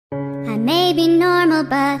I may be normal,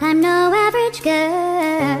 but I'm no average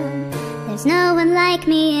girl. There's no one like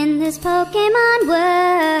me in this Pokemon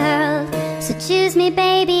world. So choose me,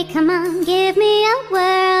 baby, come on, give me a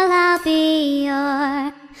whirl. I'll be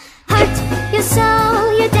your heart, your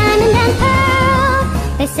soul, your diamond and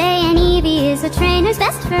pearl. They say an Eevee is a trainer's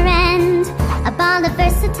best friend, a ball of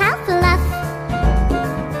versatile fluff.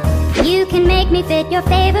 You can make me fit your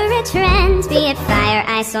favorite trend, be it fire,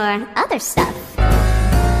 ice, or other stuff.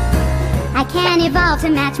 I can evolve to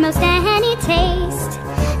match most any taste,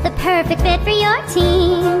 the perfect fit for your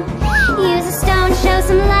team. Use a stone, show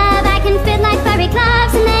some love, I can fit like furry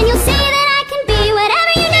gloves, and then you'll see that I can be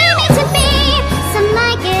whatever you need me to be. Some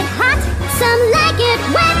like it hot, some like it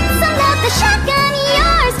wet, some love the shotgun,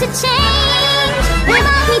 yours to change.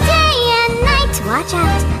 Revolve me day and night, watch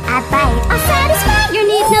out, I bite, I'll satisfy your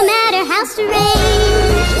needs no matter how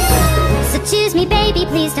strange. So choose me, baby,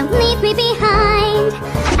 please don't leave me behind.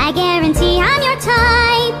 I guarantee I'm your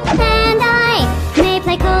type, and I may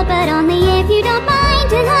play cold, but only if you don't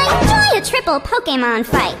mind. And I enjoy a triple Pokemon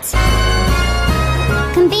fight.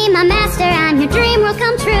 Come be my master, I'm your dream will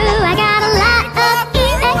come true. I got a lot of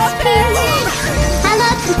EXP. I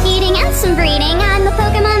love competing and some breeding.